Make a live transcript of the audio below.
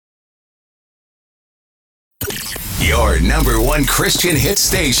Your number one Christian hit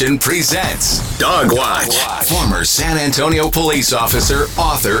station presents Dog Watch. Former San Antonio police officer,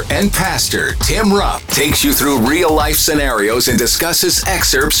 author, and pastor Tim Rupp takes you through real-life scenarios and discusses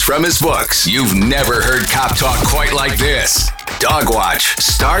excerpts from his books. You've never heard cop talk quite like this. Dog Watch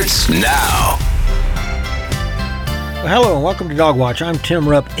starts now. Well, hello and welcome to Dog Watch. I'm Tim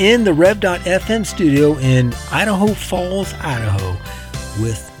Rupp in the Rev.FM studio in Idaho Falls, Idaho,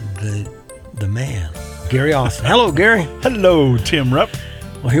 with the man, Gary Austin. Hello, Gary. Hello, Tim Rupp.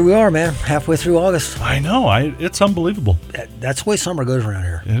 Well, here we are, man. Halfway through August. I know. It's unbelievable. That's the way summer goes around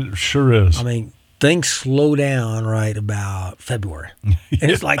here. It sure is. I mean, things slow down right about February.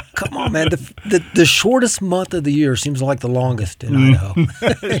 And it's like, come on, man. The shortest month of the year seems like the longest in Idaho.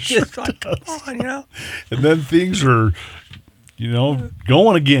 It's just like, come on, you know. And then things are,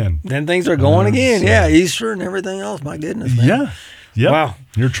 going again. Then things are going again. Yeah, Easter and everything else. My goodness, man. Yeah. Yep. Wow.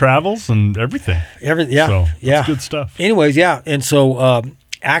 Your travels and everything. Yeah. So, yeah. That's good stuff. Anyways, yeah. And so,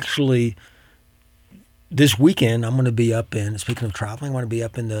 actually, this weekend, I'm going to be up in, speaking of traveling, I want to be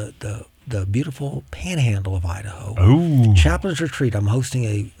up in the beautiful panhandle of Idaho. Oh. Chaplain's Retreat. I'm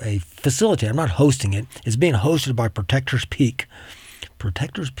hosting a facility. I'm not hosting it. It's being hosted by Protectors Peak.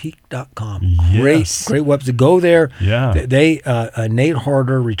 ProtectorsPeak.com. Yes. Great website. Go there. Yeah. They Nate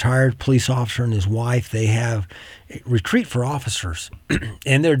Harder, retired police officer, and his wife, they have a retreat for officers.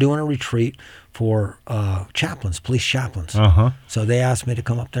 And they're doing a retreat for chaplains, police chaplains. Uh-huh. So they asked me to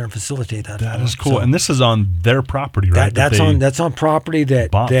come up there and facilitate that. That is cool. So, and this is on their property, right? That's on property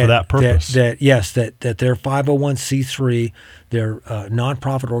that bought for that purpose. That their 501c3, their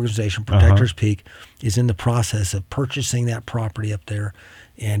nonprofit organization, Protectors Peak, is in the process of purchasing that property up there,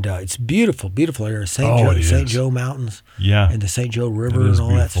 and it's beautiful, beautiful area. St. Joe Mountains, and the St. Joe River and all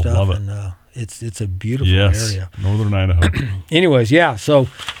beautiful. that stuff, Love it. And it's a beautiful area. Northern Idaho. Anyways, yeah. So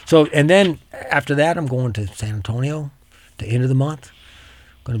and then after that, I'm going to San Antonio, the end of the month.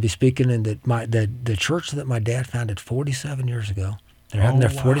 I'm going to be speaking in the church that my dad founded 47 years ago. They're having their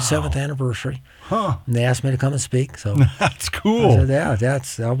 47th anniversary. Huh. And they asked me to come and speak. So that's cool. I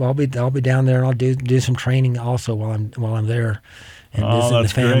said, I'll be down there, and I'll do some training also while I'm there, and visiting the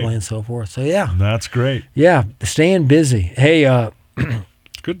family great. And so forth. So yeah, that's great. Yeah, staying busy. Hey,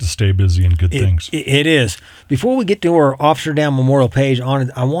 it's good to stay busy and good things. It is. Before we get to our Officer Down Memorial page on it,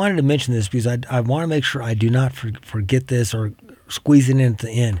 I wanted to mention this because I want to make sure I do not forget this or squeeze it in at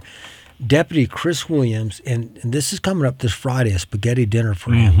the end. Deputy Chris Williams, and this is coming up this Friday, a spaghetti dinner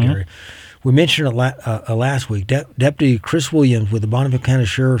for him, Gary. We mentioned it last week. Deputy Chris Williams with the Bonneville County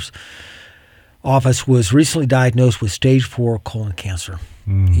Sheriff's Office was recently diagnosed with stage 4 colon cancer.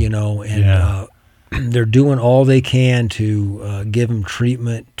 They're doing all they can to give him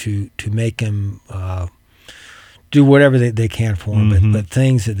treatment, to make him do whatever they can for him. But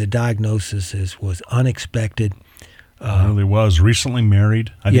things that the diagnosis was unexpected. It really was. Recently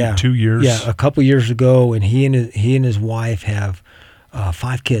married, I think 2 years. Yeah, a couple years ago, and he and his wife have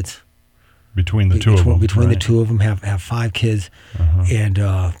 5 kids. Between the two of them. Between the two of them have 5 kids. And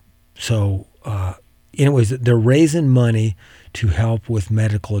anyways, they're raising money to help with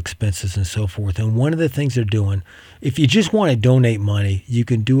medical expenses and so forth. And one of the things they're doing, if you just want to donate money, you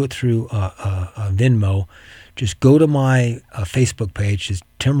can do it through Venmo. Just go to my Facebook page. It's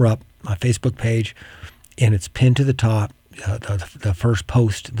Tim Rupp, my Facebook page. And it's pinned to the top, the first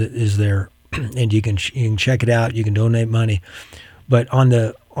post that is there, and you can check it out. You can donate money, but on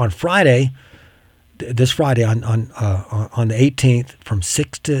Friday, this Friday on the 18th from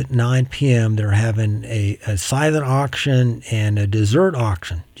 6 to 9 p.m. they're having a silent auction and a dessert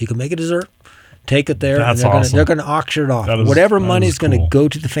auction. You can make a dessert, take it there, That's and awesome. they're going to auction it off. That is, Whatever money is going to cool. go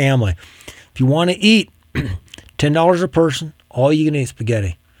to the family. If you want to eat, $10 a person. All you can eat is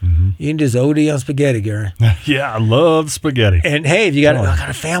spaghetti. You can just OD on spaghetti, Gary. Yeah, I love spaghetti. And hey, if I got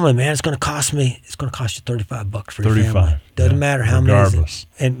a family, man, it's going to cost you $35 for your family. Doesn't matter how regardless.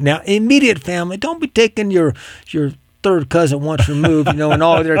 many. And now, immediate family, don't be taking your third cousin once removed, and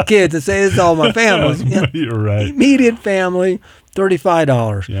all their kids and say, this is all my family. You're right. Immediate family,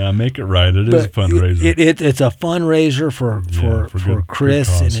 $35. Yeah, make it right. It is a fundraiser. It's a fundraiser for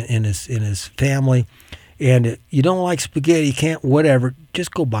Chris and his family. And if you don't like spaghetti, you can't, whatever,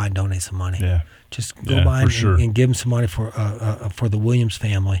 just go buy and donate some money. Yeah. Just go buy and give them some money for the Williams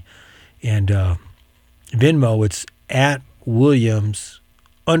family. And Venmo, it's at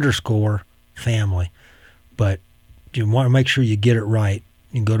Williams_family. But you want to make sure you get it right.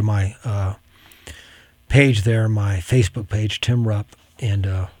 You can go to my page there, my Facebook page, Tim Rupp, and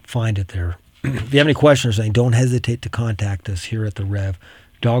find it there. If you have any questions or anything, don't hesitate to contact us here at the Rev.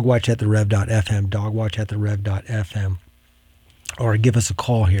 Dogwatch at the Rev.fm, Dogwatch at the Rev.fm. or give us a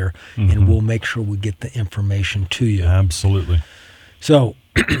call here, and we'll make sure we get the information to you. Absolutely. So,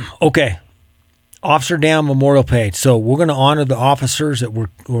 okay. Officer Down Memorial Page. So we're going to honor the officers that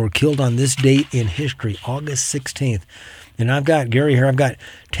were killed on this date in history, August 16th. And I've got Gary here. I've got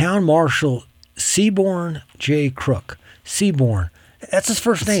Town Marshal Seaborn J. Crook. Seaborn. That's his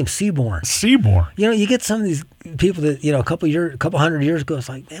first name, Seaborn. Seaborn. You know, you get some of these people that, you know, a couple hundred years ago, it's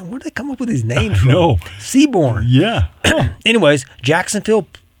like, man, where did they come up with these names from? No. Seaborn. Yeah. Anyways, Jacksonville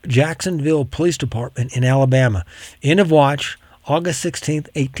Police Department in Alabama. End of watch, August 16th,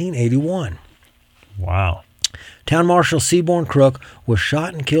 1881. Wow. Town Marshal Seaborn Crook was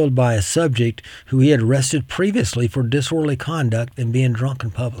shot and killed by a subject who he had arrested previously for disorderly conduct and being drunk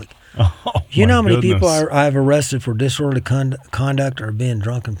in public. Oh, You know how many goodness. people I've arrested for disorderly conduct or being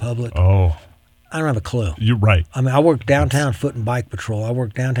drunk in public? Oh, I don't have a clue. you're right. I mean, I worked downtown foot and bike patrol. I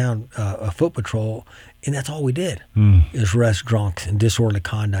worked downtown foot patrol, and that's all we did is arrest drunks and disorderly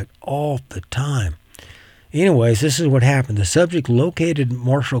conduct all the time. Anyways, this is what happened. The subject located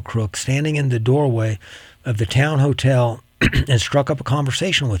Marshal Crook standing in the doorway of the town hotel and struck up a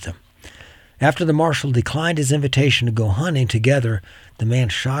conversation with him. After the marshal declined his invitation to go hunting together, the man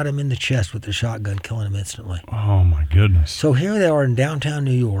shot him in the chest with a shotgun, killing him instantly. Oh, my goodness. So here they are in downtown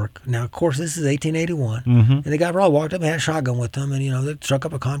New York. Now, of course, this is 1881. And the guy probably walked up and had a shotgun with him, and, you know, they struck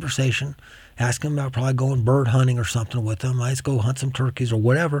up a conversation, asked him about probably going bird hunting or something with them. Let's go hunt some turkeys or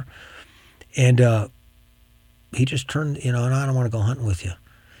whatever. And he just turned, you know, and I don't want to go hunting with you.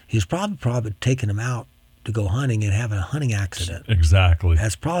 He was probably taking him out to go hunting and having a hunting accident. Exactly.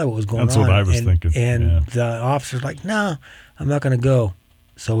 That's probably what was going on. That's what I was thinking. And the officer's like, no, I'm not going to go.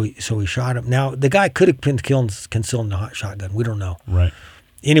 So he shot him. Now, the guy could have been concealed in a shotgun. We don't know. Right.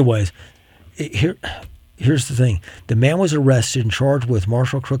 Anyways, here's the thing. The man was arrested and charged with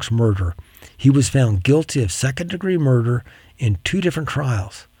Marshal Crook's murder. He was found guilty of second-degree murder in 2 different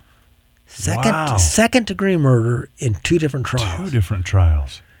trials. Second-degree murder in 2 different trials. 2 different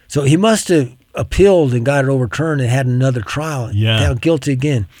trials. So he must have appealed and got it overturned and had another trial and found guilty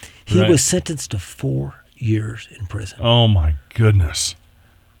again. He was sentenced to 4 years in prison. Oh, my goodness.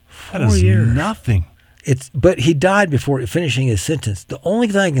 4 That is years. nothing. But he died before finishing his sentence. The only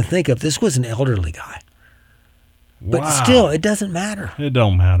thing I can think of, this was an elderly guy. But Wow. still, it doesn't matter. It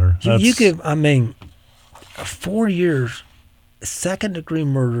don't matter. You could, 4 years, second-degree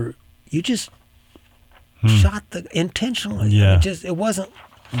murder, you just shot intentionally. Yeah. It wasn't.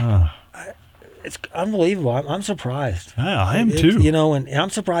 It's unbelievable. I'm surprised. I am too. You know, and I'm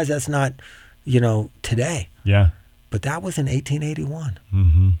surprised that's not, today. Yeah. But that was in 1881.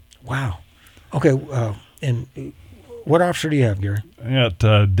 Mm-hmm. Wow. Okay. And what officer do you have, Gary? I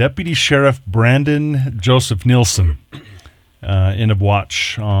got Deputy Sheriff Brandon Joseph Nielsen, end of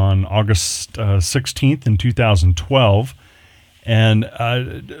watch on August 16th in 2012. And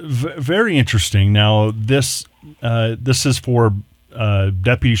very interesting. Now, this is for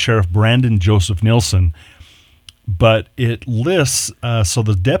Deputy Sheriff Brandon Joseph Nielsen, but it lists so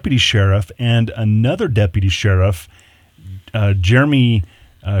the deputy sheriff and another deputy sheriff, Jeremy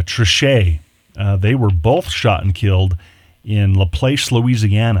Trichet, they were both shot and killed in LaPlace,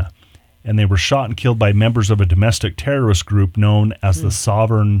 Louisiana, and they were shot and killed by members of a domestic terrorist group known as the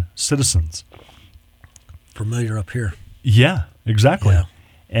Sovereign Citizens. Familiar up here. Yeah, exactly. Yeah.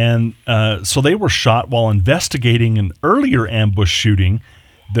 And so they were shot while investigating an earlier ambush shooting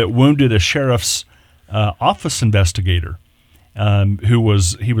that wounded a sheriff's office investigator. He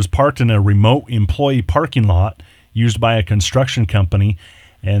was parked in a remote employee parking lot used by a construction company,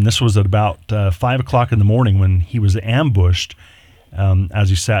 and this was at about 5 o'clock in the morning when he was ambushed as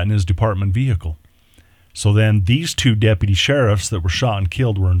he sat in his department vehicle. So then these 2 deputy sheriffs that were shot and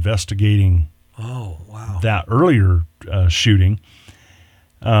killed were investigating that earlier shooting.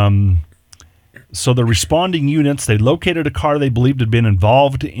 So the responding units, they located a car they believed had been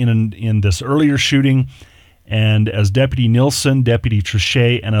involved in this earlier shooting, and as Deputy Nielsen, Deputy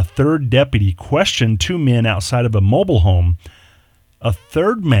Trichet, and a third deputy questioned 2 men outside of a mobile home, a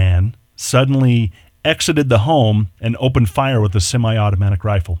third man suddenly exited the home and opened fire with a semi-automatic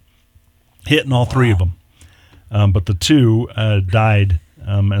rifle, hitting all 3 of them. But the 2 died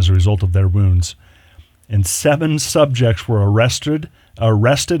as a result of their wounds. And 7 subjects were arrested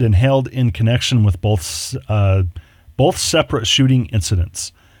and held in connection with both separate shooting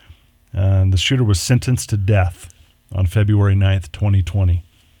incidents. The shooter was sentenced to death on February 9th, 2020.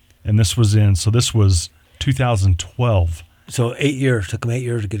 And this was 2012. So 8 years. Took him 8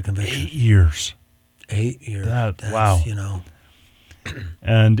 years to get a conviction. 8 years. 8 years. Wow.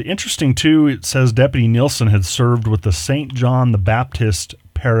 And interesting, too, it says Deputy Nielsen had served with the St. John the Baptist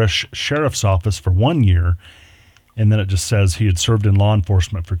Parish Sheriff's Office for 1 year, And then it just says he had served in law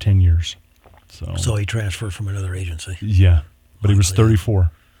enforcement for 10 years. So he transferred from another agency. Yeah, but he was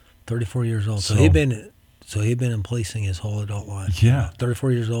 34. 34 years old. So he'd been in policing his whole adult life. Yeah.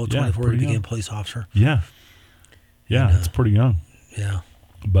 34 years old, 24 he became a police officer. Yeah. Yeah, it's pretty young. Yeah.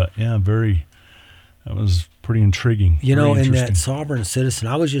 But that was pretty intriguing. You know, in that sovereign citizen,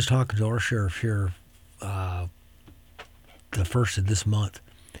 I was just talking to our sheriff here the first of this month,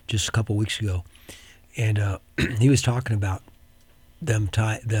 just a couple weeks ago, and he was talking about them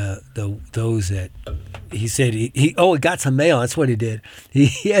those that he said he got some mail. That's what he did. He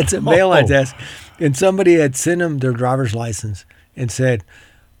had some mail on his desk, and somebody had sent him their driver's license and said,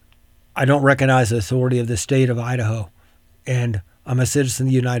 "I don't recognize the authority of the state of Idaho, and I'm a citizen of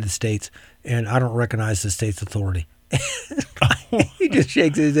the United States, and I don't recognize the state's authority." He just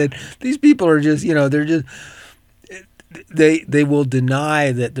shakes his head. These people are just, they're just they will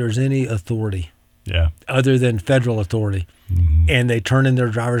deny that there's any authority. Yeah. Other than federal authority. Mm-hmm. And they turn in their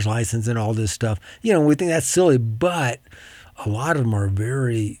driver's license and all this stuff. We think that's silly, but a lot of them are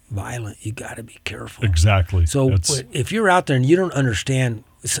very violent. You got to be careful. Exactly. So if you're out there and you don't understand,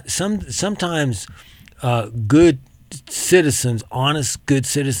 sometimes good citizens, honest, good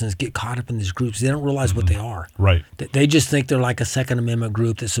citizens get caught up in these groups. They don't realize what they are. Right. They just think they're like a Second Amendment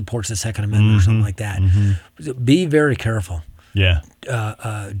group that supports the Second Amendment or something like that. Mm-hmm. Be very careful. Yeah.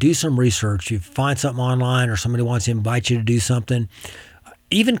 Do some research. You find something online or somebody wants to invite you to do something,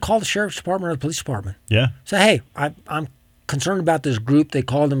 even call the sheriff's department or the police department. Yeah. Say, hey, I'm concerned about this group. They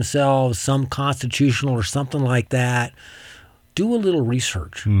call themselves some constitutional or something like that. Do a little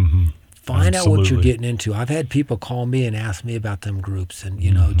research. Mm-hmm. Find out what you're getting into. I've had people call me and ask me about them groups, and,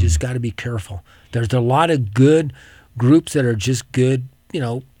 just got to be careful. There's a lot of good groups that are just good,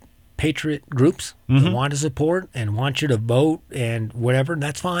 patriot groups that want to support and want you to vote and whatever, and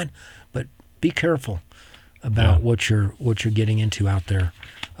that's fine. But be careful about what you're getting into out there.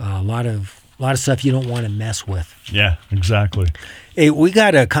 A lot of stuff you don't want to mess with. Yeah, exactly. Hey, we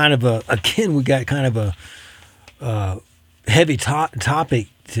got a heavy topic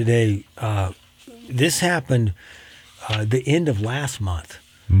today. This happened the end of last month.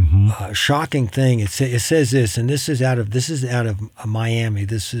 Mm-hmm. Shocking thing. It says this, and this is out of Miami.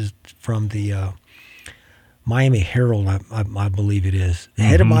 This is from the Miami Herald, I believe it is.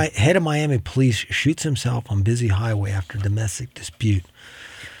 Mm-hmm. Head of Miami police shoots himself on busy highway after domestic dispute.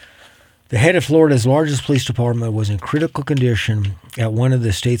 The head of Florida's largest police department was in critical condition at one of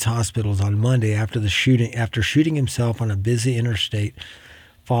the state's hospitals on Monday after shooting himself on a busy interstate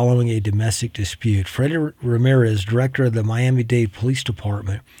following a domestic dispute. Freddie Ramirez, director of the Miami-Dade Police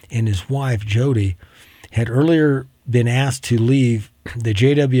Department, and his wife, Jody, had earlier been asked to leave the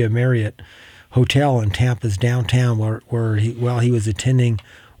JW Marriott Hotel in Tampa's downtown where he was attending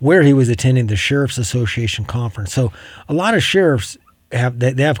the Sheriff's Association conference. So a lot of sheriffs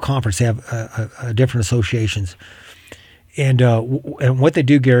have conference, they have different associations. And what they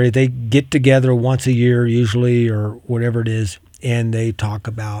do, Gary, they get together once a year usually or whatever it is, and they talk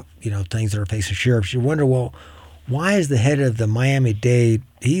about, things that are facing sheriffs. You wonder, well, why is the head of the Miami-Dade,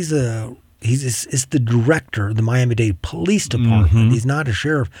 he's the director of the Miami-Dade Police Department. Mm-hmm. He's not a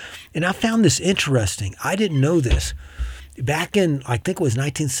sheriff. And I found this interesting. I didn't know this. Back in, I think it was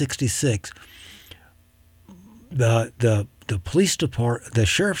 1966, the police department, the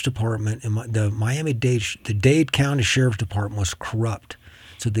sheriff's department in the Dade County Sheriff's Department was corrupt.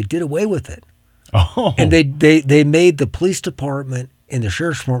 So they did away with it. Oh. And they made the police department and the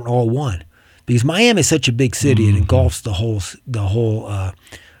sheriff's department all one, because Miami is such a big city. Mm-hmm. It engulfs the whole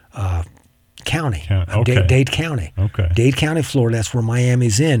county, okay. Dade County. Okay. Dade County, Florida. That's where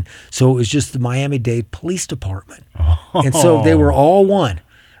Miami's in. So it was just the Miami-Dade Police Department, and so they were all one.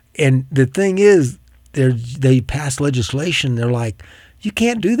 And the thing is, they passed legislation. They're like, you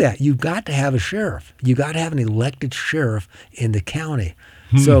can't do that. You've got to have a sheriff. You got to have an elected sheriff in the county.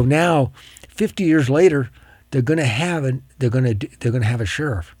 So now, 50 years later, they're going to have a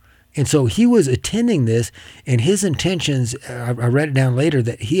sheriff. And so he was attending this, and his intentions, I read it down later,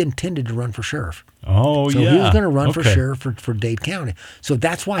 that he intended to run for sheriff. Oh, so yeah. So he was going to run for sheriff for Dade County. So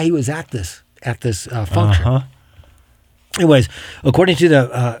that's why he was at this function. Uh-huh. Anyways, according to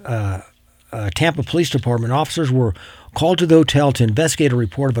the Tampa Police Department, officers were called to the hotel to investigate a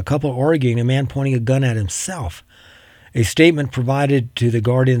report of a couple arguing, a man pointing a gun at himself. A statement provided to the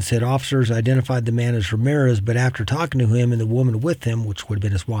Guardian said officers identified the man as Ramirez, but after talking to him and the woman with him, which would have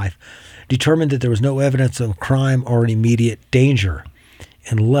been his wife, determined that there was no evidence of crime or an immediate danger,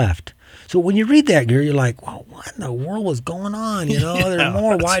 and left. So when you read that, Gary, you're like, well, what in the world was going on? There's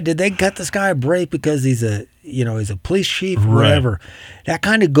more. Why did they cut this guy a break because he's a police chief or whatever? That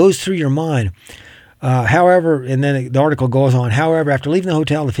kind of goes through your mind. However, and then the article goes on, however, after leaving the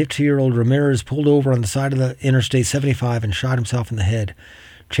hotel, the 52-year-old Ramirez pulled over on the side of the Interstate 75 and shot himself in the head.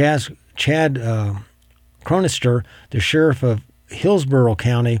 Chad Cronister, the sheriff of Hillsborough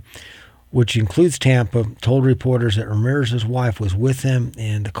County, which includes Tampa, told reporters that Ramirez's wife was with him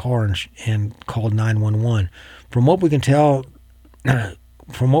in the car and called 911. From what we can tell,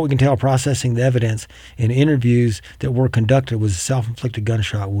 processing the evidence in interviews that were conducted was a self-inflicted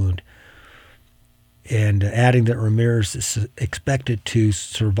gunshot wound. And adding that Ramirez is expected to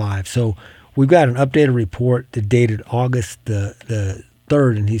survive. So we've got an updated report that dated August the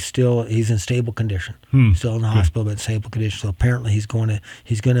 3rd, and he's in stable condition. Still in the hospital, but in stable condition. So apparently he's going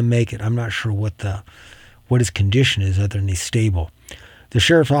to make it. I'm not sure what his condition is, other than he's stable. The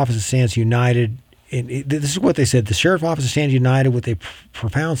sheriff's office stands united. This is what they said. The sheriff's office stands united with a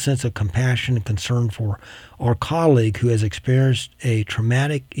profound sense of compassion and concern for our colleague who has experienced a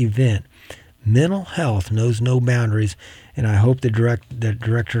traumatic event. Mental health knows no boundaries, and I hope that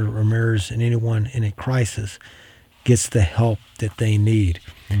Director Ramirez and anyone in a crisis gets the help that they need.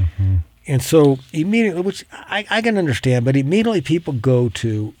 Mm-hmm. And so immediately, which I can understand, but immediately people go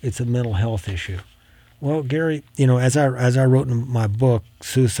to, it's a mental health issue. Well, Gary, as I wrote in my book,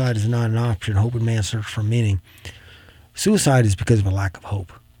 Suicide is Not an Option, Hope in Man Search for Meaning. Suicide is because of a lack of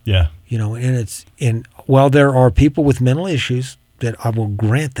hope. Yeah. And while there are people with mental issues, that I will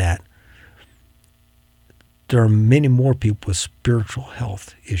grant that, there are many more people with spiritual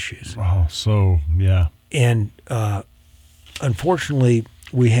health issues. Oh, so, yeah. And unfortunately,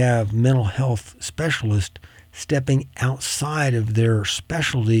 we have mental health specialists stepping outside of their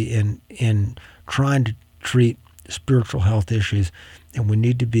specialty in trying to treat spiritual health issues. And we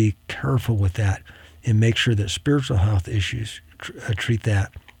need to be careful with that and make sure that spiritual health issues treat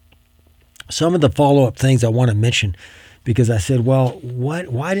that. Some of the follow-up things I want to mention, because I said, well,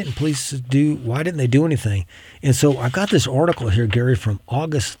 why didn't they do anything? And so I got this article here, Gary, from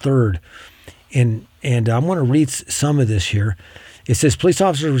August 3rd, and I want to read some of this here. It says, police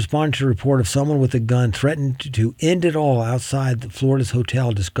officers responded to a report of someone with a gun threatened to end it all outside Florida's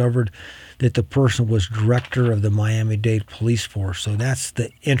hotel, discovered that the person was director of the Miami-Dade police force. So that's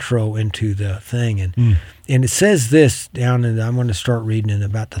the intro into the thing. And it says this down, and I'm going to start reading in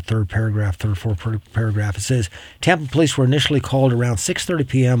about the third or fourth paragraph. It says, Tampa police were initially called around 6:30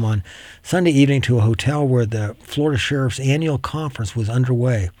 p.m. on Sunday evening to a hotel where the Florida Sheriff's annual conference was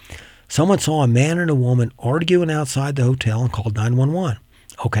underway. Someone saw a man and a woman arguing outside the hotel and called 911.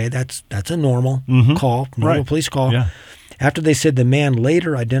 Okay, that's a normal call, normal police call. Yeah. After they said the man was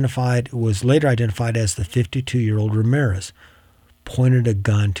later identified as the 52-year-old Ramirez, pointed a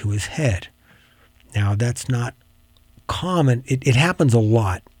gun to his head. Now, that's not common. It happens a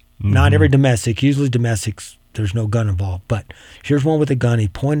lot. Not every domestic. Usually domestics, there's no gun involved. But here's one with a gun. He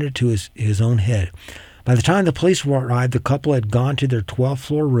pointed it to his own head. By the time the police arrived, the couple had gone to their 12th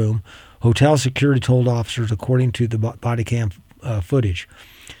floor room. Hotel security told officers, according to the body cam footage.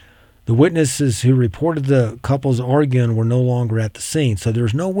 The witnesses who reported the couple's arguing were no longer at the scene, so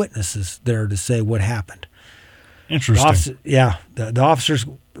there's no witnesses there to say what happened. Interesting. The officers,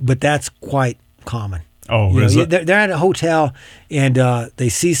 but that's quite common. Oh, is it? They're at a hotel, and they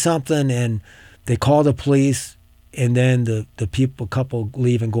see something, and they call the police, and then the couple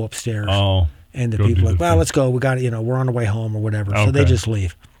leave and go upstairs. Oh. And the people are like, well, let's go. We got it. We're on our way home or whatever. Okay. So they just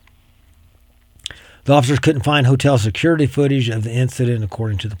leave. The officers couldn't find hotel security footage of the incident,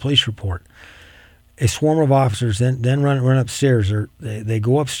 according to the police report. A swarm of officers then run upstairs, or they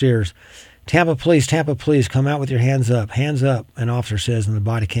go upstairs. Tampa police, come out with your hands up. Hands up, an officer says in the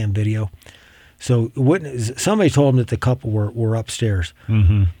body cam video. So somebody told them that the couple were upstairs.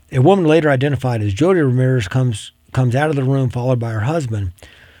 Mm-hmm. A woman later identified as Jody Ramirez comes out of the room, followed by her husband,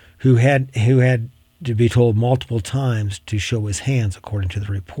 who had to be told multiple times to show his hands, according to the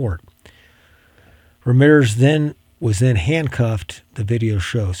report. Ramirez was then handcuffed, the video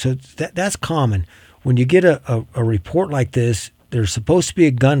shows. So that's common. When you get a report like this, there's supposed to be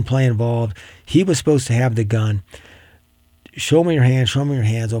a gunplay involved. He was supposed to have the gun. Show me your hands.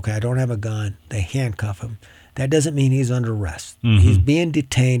 Okay, I don't have a gun. They handcuff him. That doesn't mean he's under arrest. Mm-hmm. He's being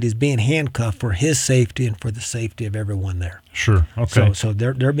detained. He's being handcuffed for his safety and for the safety of everyone there. Sure. Okay. So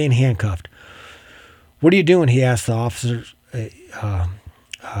they're being handcuffed. What are you doing? He asked the officers.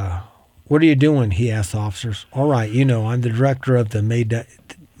 What are you doing? He asked the officers. All right, I'm the director of the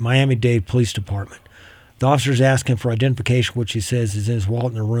Miami-Dade Police Department. The officers ask him for identification, which he says is in his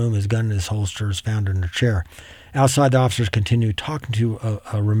wallet in the room. His gun in his holster is found in a chair. Outside, the officers continue talking to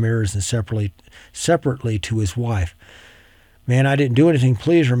Ramirez and separately to his wife. Man, I didn't do anything.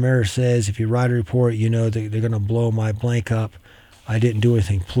 Please, Ramirez says, if you write a report, they're going to blow my blank up. I didn't do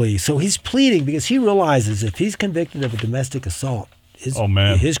anything, please. So he's pleading because he realizes if he's convicted of a domestic assault,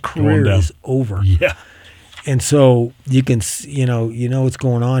 his career is over. Yeah. And so you can, you know what's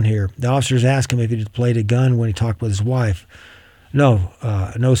going on here. The officers ask him if he displayed a gun when he talked with his wife. No,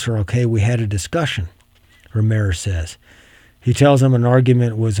 sir, okay, we had a discussion, Ramirez says. He tells them an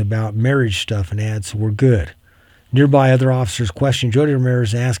argument was about marriage stuff and adds, we're good. Nearby, other officers question Jody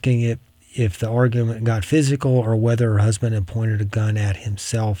Ramirez, asking if the argument got physical or whether her husband had pointed a gun at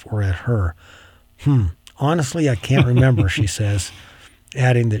himself or at her. Honestly, I can't remember, she says,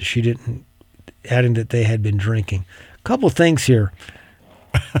 adding that they had been drinking. A couple things here.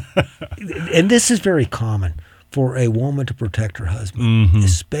 And this is very common for a woman to protect her husband,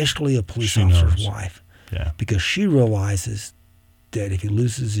 especially a police officer's wife. Yeah. Because she realizes that if he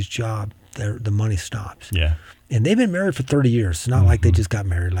loses his job, the money stops. Yeah. And they've been married for 30 years. It's not like they just got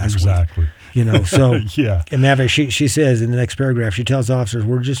married last week. Exactly. You know, so yeah. And matter of fact, she says in the next paragraph, she tells officers,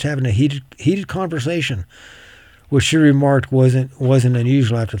 we're just having a heated conversation, which she remarked wasn't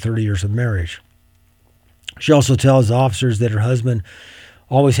unusual after 30 years of marriage. She also tells the officers that her husband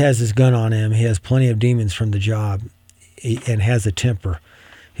always has his gun on him. He has plenty of demons from the job and has a temper.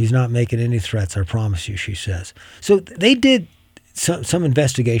 He's not making any threats, I promise you, she says. So they did some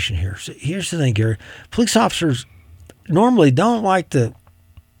investigation here. So here's the thing, Gary. Police officers normally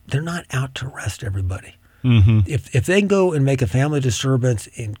they're not out to arrest everybody. If they can go and make a family disturbance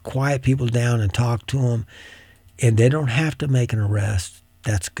and quiet people down and talk to them, and they don't have to make an arrest,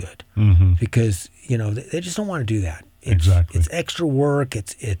 that's good. Because, they just don't want to do that. Exactly. It's extra work.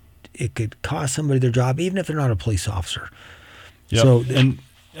 It could cost somebody their job, even if they're not a police officer. Yep. So, and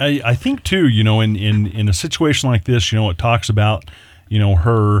I think too, in a situation like this, it talks about,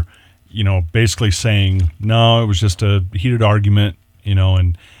 her, basically saying, no, it was just a heated argument,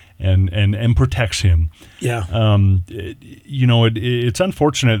 and protects him. Yeah. It's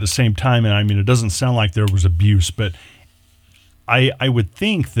unfortunate at the same time, and I mean, it doesn't sound like there was abuse, but I would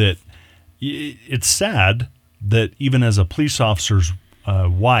think that it's sad that even as a police officer's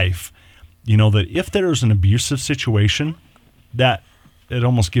wife, that if there's an abusive situation, that it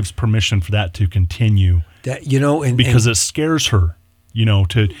almost gives permission for that to continue. Because it scares her,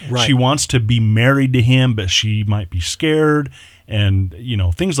 Right. She wants to be married to him, but she might be scared, and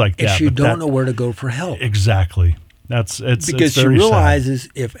things like that. And she don't know where to go for help. Exactly. It's because she very realizes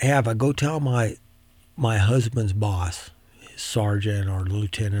sad. If I go tell my husband's boss, his sergeant or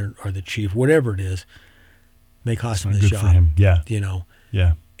lieutenant or the chief, whatever it is, may cost him his job. For him. Yeah.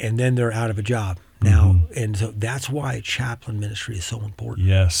 Yeah. And then they're out of a job. Now, and so that's why chaplain ministry is so important.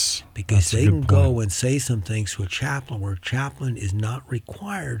 Yes. Because they can go and say some things to a chaplain where a chaplain is not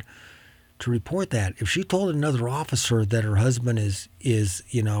required to report that. If she told another officer that her husband is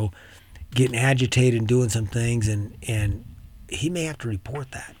getting agitated and doing some things, and he may have to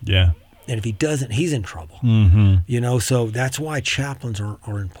report that. Yeah. And if he doesn't, he's in trouble. So that's why chaplains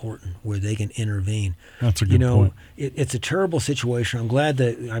are important, where they can intervene. That's a good point. It's a terrible situation. I'm glad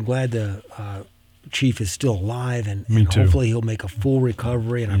the chief is still alive, and hopefully he'll make a full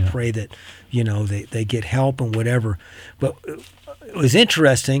recovery. And I pray that they get help and whatever. But it was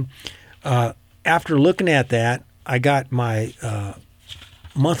interesting. After looking at that, I got my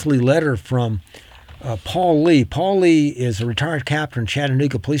monthly letter from Paul Lee. Paul Lee is a retired captain in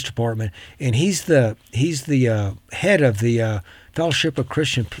Chattanooga Police Department, and he's the head of the Fellowship of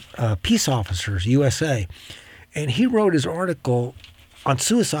Christian Peace Officers USA, and he wrote his article on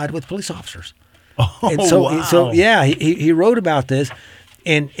suicide with police officers. And so, wow. He wrote about this,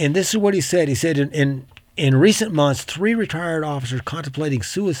 and this is what he said. He said in recent months, 3 retired officers contemplating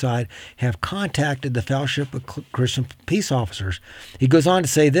suicide have contacted the Fellowship of Christian Peace Officers. He goes on to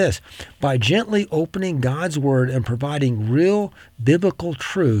say this: by gently opening God's Word and providing real biblical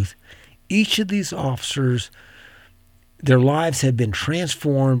truth, each of these officers, their lives have been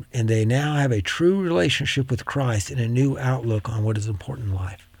transformed, and they now have a true relationship with Christ and a new outlook on what is important in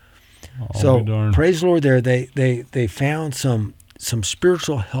life. So praise the Lord there. They found some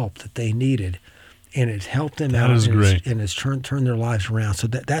spiritual help that they needed, and it's helped them out. Is great. And it's turned their lives around. So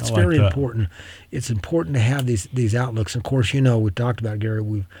that's like very that. important. It's important to have these outlooks. And of course, we talked about, Gary,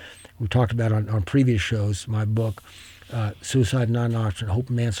 we've talked about on previous shows, my book, Suicide Not an Option, Hope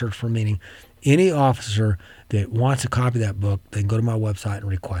a Man Search for Meaning. Any officer that wants a copy of that book, they can go to my website and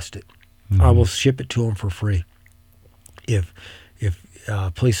request it. I will ship it to them for free. If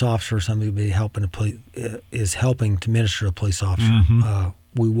a police officer or somebody is helping to minister to a police officer,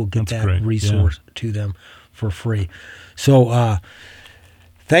 we will get that resource to them for free. So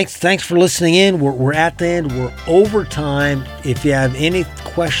thanks for listening in. We're at the end. We're over time. If you have any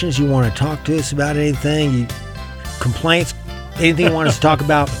questions, you want to talk to us about anything, complaints, Anything you want us to talk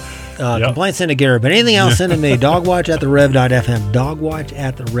about, complaints, send to Gary. But anything else, send to me. Dogwatch@therev.fm.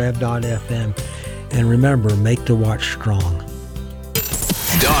 Dogwatch@therev.fm. And remember, make the watch strong.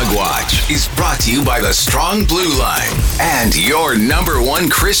 Dog Watch is brought to you by the Strong Blue Line and your #1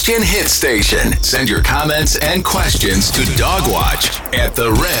 Christian hit station. Send your comments and questions to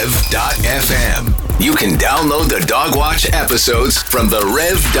dogwatch@therev.fm. You can download the Dog Watch episodes from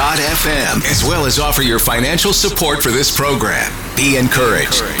therev.fm, as well as offer your financial support for this program. Be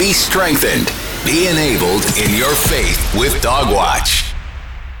encouraged, be strengthened, be enabled in your faith with Dog Watch.